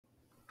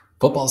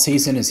Football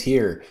season is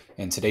here.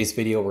 In today's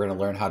video, we're going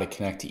to learn how to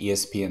connect to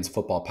ESPN's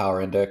Football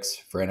Power Index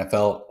for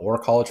NFL or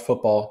college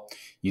football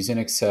using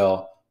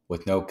Excel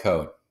with no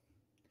code.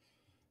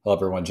 Hello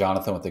everyone,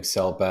 Jonathan with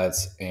Excel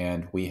Bets,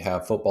 and we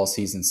have football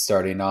season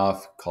starting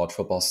off. College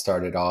football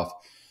started off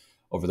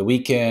over the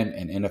weekend,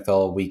 and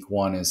NFL week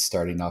 1 is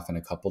starting off in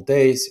a couple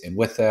days. And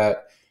with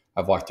that,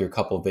 I've walked through a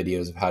couple of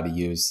videos of how to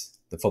use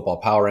the Football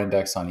Power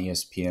Index on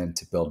ESPN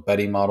to build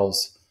betting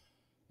models.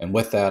 And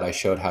with that, I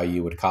showed how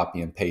you would copy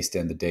and paste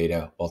in the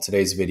data. Well,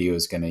 today's video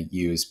is going to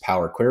use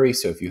Power Query.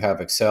 So if you have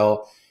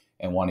Excel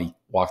and want to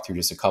walk through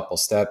just a couple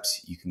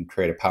steps, you can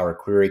create a Power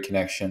Query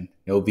connection.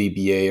 No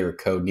VBA or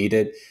code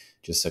needed,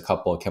 just a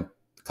couple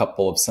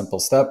of simple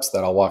steps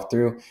that I'll walk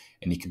through,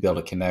 and you can be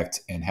able to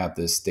connect and have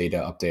this data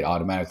update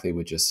automatically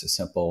with just a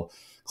simple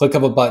click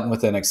of a button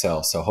within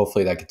Excel. So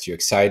hopefully that gets you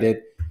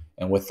excited.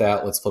 And with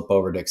that, let's flip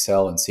over to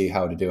Excel and see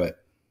how to do it.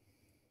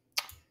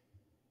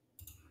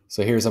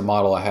 So here's a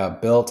model I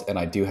have built, and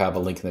I do have a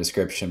link in the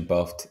description,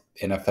 both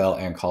NFL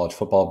and college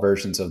football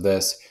versions of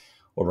this,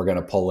 where we're going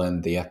to pull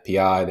in the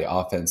FPI, the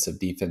offensive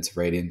defensive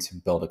ratings,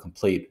 and build a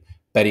complete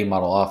betting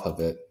model off of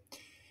it.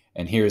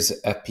 And here's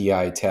the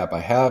FPI tab I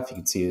have. You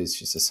can see it's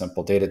just a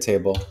simple data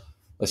table.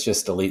 Let's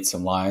just delete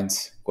some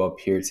lines, go up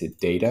here to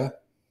data.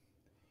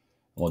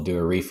 We'll do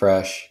a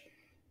refresh,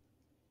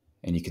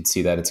 and you can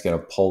see that it's going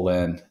to pull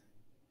in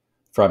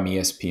from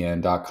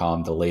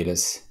ESPN.com the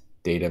latest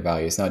data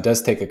values. Now, it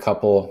does take a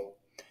couple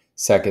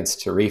seconds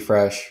to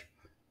refresh,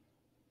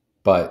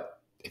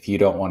 but if you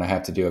don't want to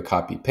have to do a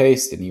copy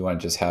paste and you want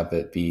to just have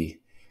it be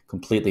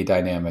completely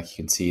dynamic, you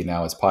can see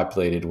now it's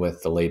populated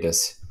with the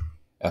latest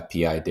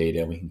FPI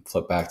data. We can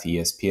flip back to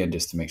ESPN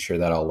just to make sure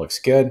that all looks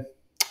good.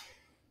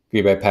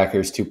 Green Bay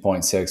Packers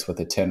 2.6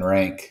 with a 10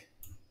 rank.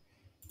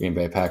 Green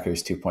Bay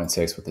Packers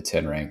 2.6 with a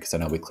 10 rank, because I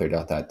know we cleared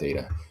out that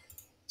data.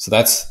 So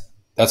that's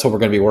what we're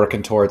going to be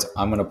working towards.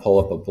 I'm going to pull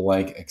up a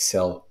blank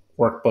Excel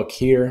workbook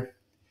here,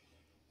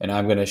 and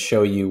I'm going to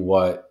show you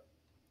what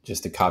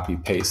just a copy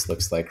paste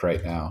looks like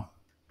right now.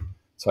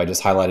 So I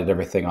just highlighted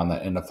everything on the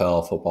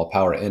NFL Football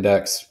Power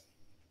Index,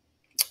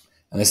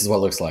 and this is what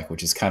it looks like,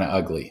 which is kind of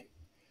ugly.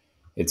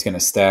 It's going to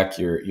stack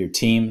your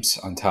teams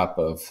on top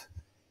of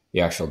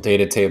the actual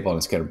data table, and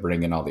it's going to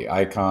bring in all the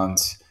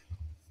icons.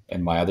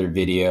 In my other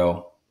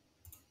video,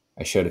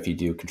 I showed if you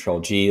do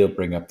Control G, it'll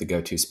bring up the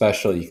go-to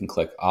special. You can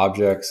click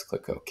Objects,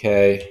 click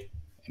OK,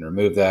 and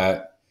remove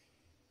that.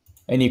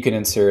 And you can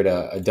insert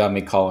a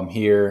dummy column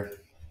here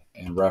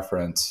and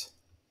reference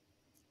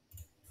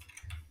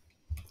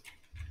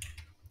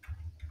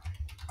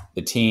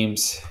the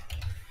teams.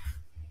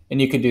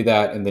 And you can do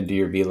that and then do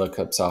your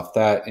VLOOKUPs off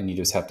that. And you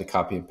just have to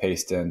copy and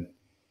paste in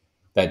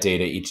that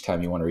data each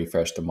time you want to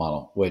refresh the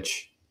model,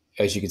 which,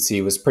 as you can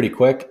see, was pretty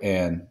quick,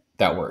 and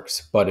that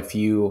works. But if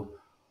you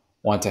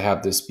want to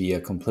have this be a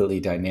completely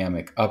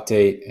dynamic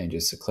update and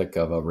just a click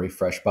of a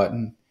refresh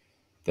button,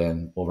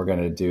 then what we're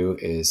going to do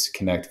is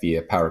connect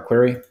via Power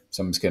Query.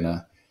 So I'm just going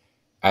to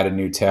add a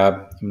new tab.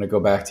 I'm going to go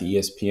back to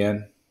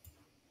ESPN,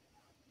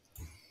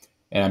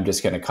 and I'm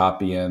just going to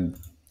copy in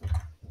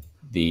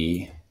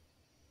the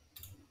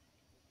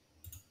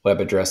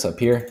web address up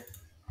here.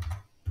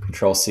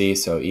 Control C,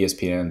 so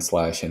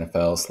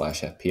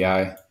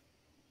ESPN/NFL/FPI.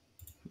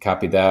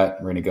 Copy that.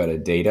 We're going to go to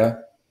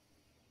Data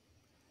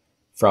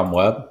from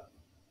Web,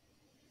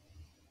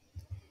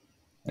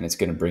 and it's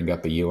going to bring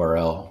up a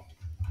URL.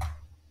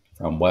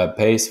 From web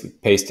paste, we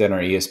paste in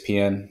our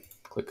ESPN,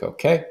 click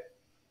OK.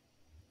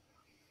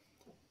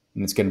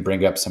 And it's going to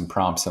bring up some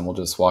prompts, and we'll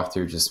just walk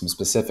through just some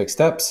specific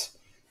steps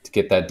to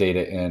get that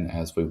data in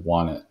as we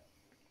want it.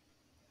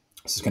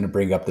 This is going to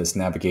bring up this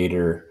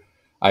navigator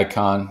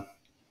icon,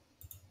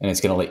 and it's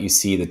going to let you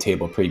see the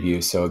table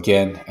preview. So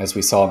again, as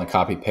we saw in the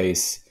copy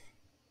paste,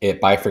 it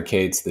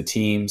bifurcates the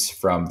teams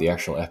from the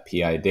actual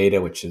FPI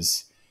data, which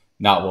is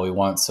not what we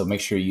want. So make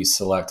sure you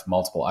select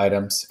multiple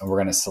items, and we're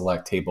going to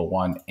select table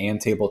 1 and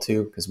table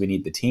 2 because we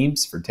need the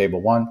teams for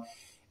table 1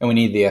 and we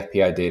need the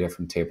FPI data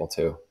from table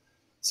 2.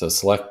 So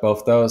select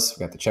both those.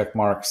 We got the check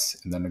marks,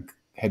 and then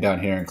head down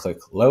here and click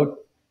load,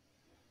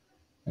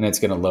 and it's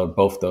going to load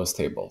both those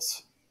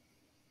tables.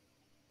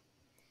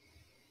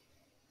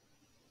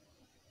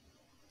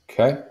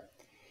 Okay.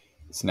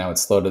 So now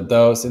it's loaded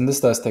those, and this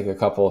does take a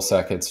couple of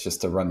seconds just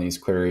to run these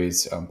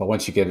queries. But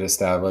once you get it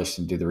established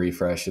and do the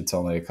refresh, it's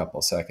only a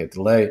couple second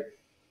delay.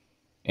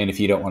 And if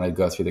you don't want to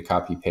go through the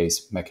copy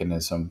paste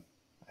mechanism,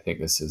 I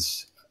think this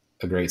is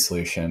a great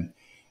solution.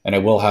 And I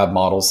will have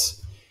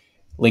models,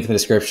 link in the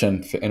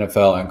description, for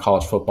NFL and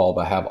college football,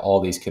 but have all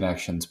these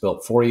connections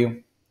built for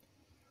you.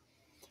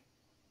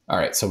 All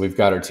right, so we've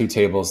got our 2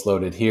 tables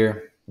loaded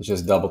here. Let's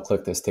just double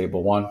click this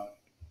table 1.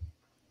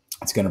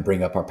 It's going to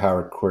bring up our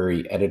Power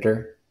Query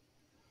editor.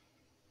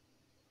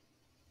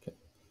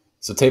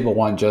 So table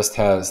 1 just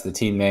has the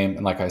team name,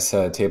 and like I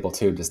said, table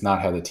 2 does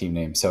not have the team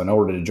name. So in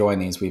order to join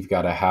these, we've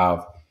got to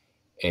have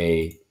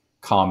a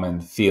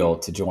common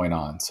field to join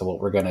on. So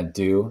what we're going to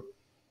do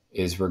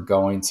is we're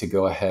going to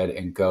go ahead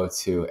and go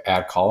to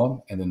add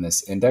column, and then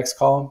this index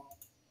column,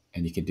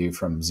 and you can do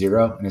from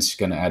 0, and it's just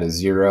going to add a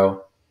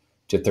 0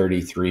 to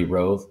 33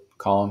 row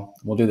column.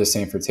 We'll do the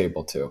same for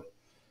table 2.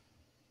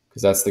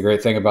 Because that's the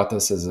great thing about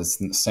this is it's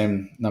the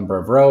same number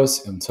of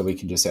rows. And so we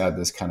can just add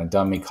this kind of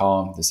dummy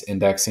column, this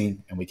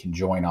indexing, and we can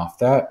join off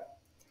that.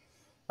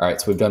 All right,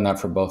 so we've done that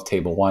for both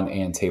table 1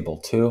 and table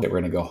 2. We're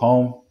going to go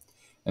home,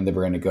 and then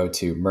we're going to go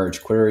to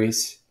merge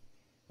queries,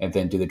 and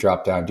then do the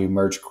drop down, do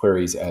merge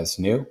queries as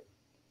new.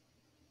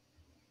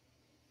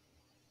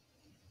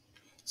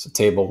 So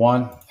table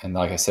 1, and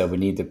like I said, we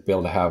need to be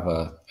able to have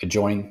a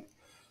join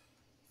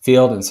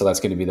field, and so that's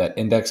going to be that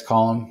index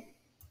column.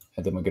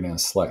 And then we're going to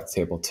select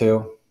table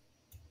 2,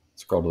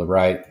 scroll to the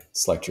right,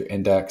 select your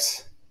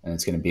index, and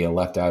it's going to be a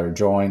left outer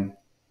join.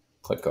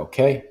 Click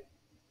OK.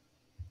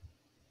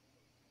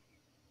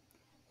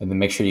 And then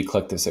make sure you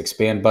click this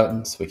expand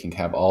button so we can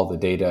have all the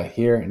data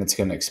here, and it's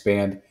going to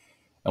expand.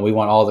 And we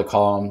want all the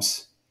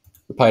columns.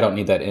 We probably don't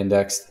need that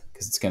indexed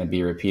because it's going to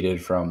be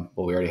repeated from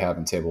what we already have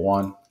in table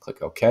 1.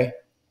 Click OK.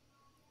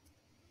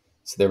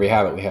 So there we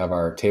have it. We have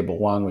our table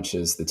 1, which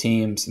is the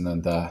teams, and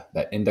then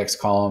that index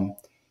column,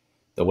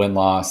 the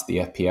win-loss, the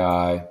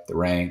FPI, the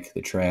rank,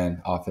 the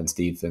trend, offense,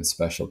 defense,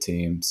 special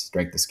teams,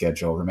 strength of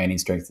schedule, remaining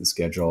strength of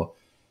schedule,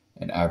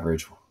 and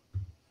average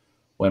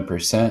win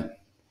percent.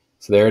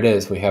 So there it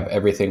is. We have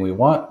everything we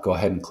want. Go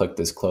ahead and click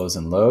this close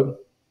and load.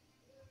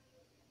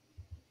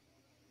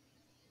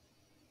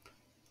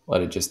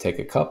 Let it just take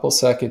a couple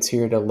seconds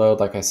here to load.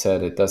 Like I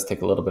said, it does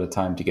take a little bit of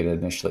time to get it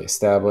initially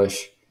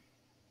established.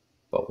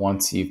 But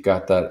once you've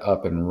got that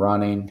up and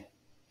running,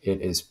 it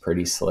is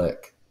pretty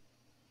slick.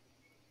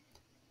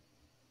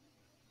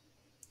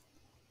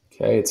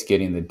 Okay, it's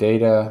getting the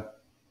data.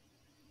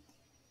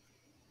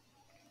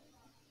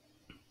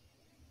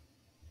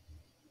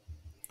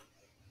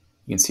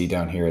 You can see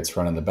down here it's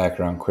running the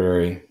background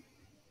query.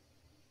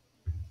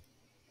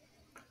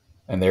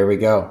 And there we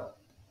go.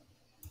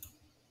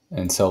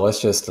 And so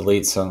let's just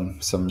delete some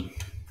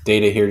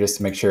data here just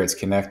to make sure it's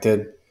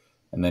connected.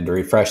 And then to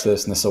refresh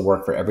this, and this will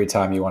work for every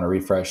time you want to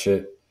refresh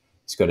it,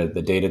 just go to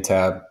the data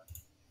tab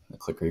and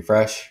click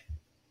refresh.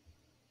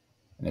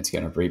 And it's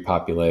going to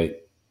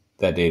repopulate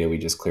that data we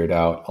just cleared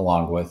out,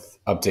 along with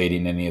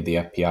updating any of the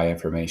FPI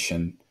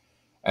information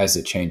as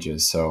it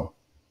changes. So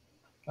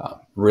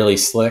really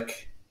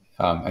slick.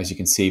 As you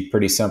can see,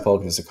 pretty simple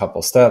because a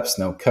couple steps,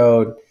 no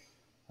code.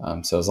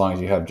 So as long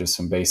as you have just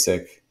some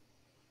basic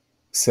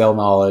Excel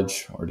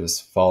knowledge or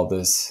just follow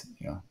this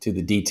to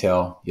the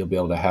detail, you'll be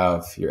able to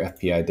have your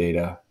FPI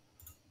data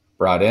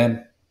brought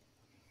in.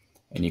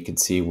 And you can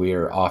see we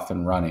are off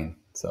and running.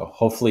 So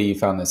hopefully you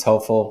found this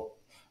helpful.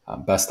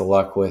 Best of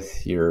luck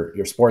with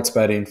your sports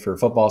betting for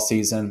football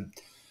season.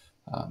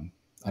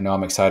 I know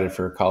I'm excited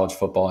for college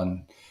football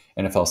and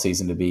NFL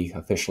season to be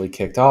officially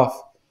kicked off.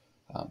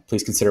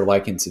 Please consider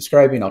liking and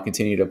subscribing. I'll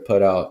continue to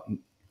put out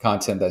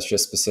content that's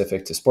just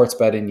specific to sports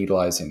betting,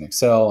 utilizing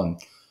Excel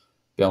and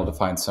be able to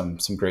find some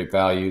great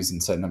values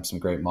and setting up some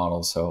great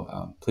models.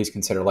 So please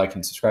consider liking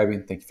and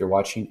subscribing. Thank you for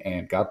watching,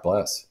 and God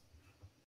bless.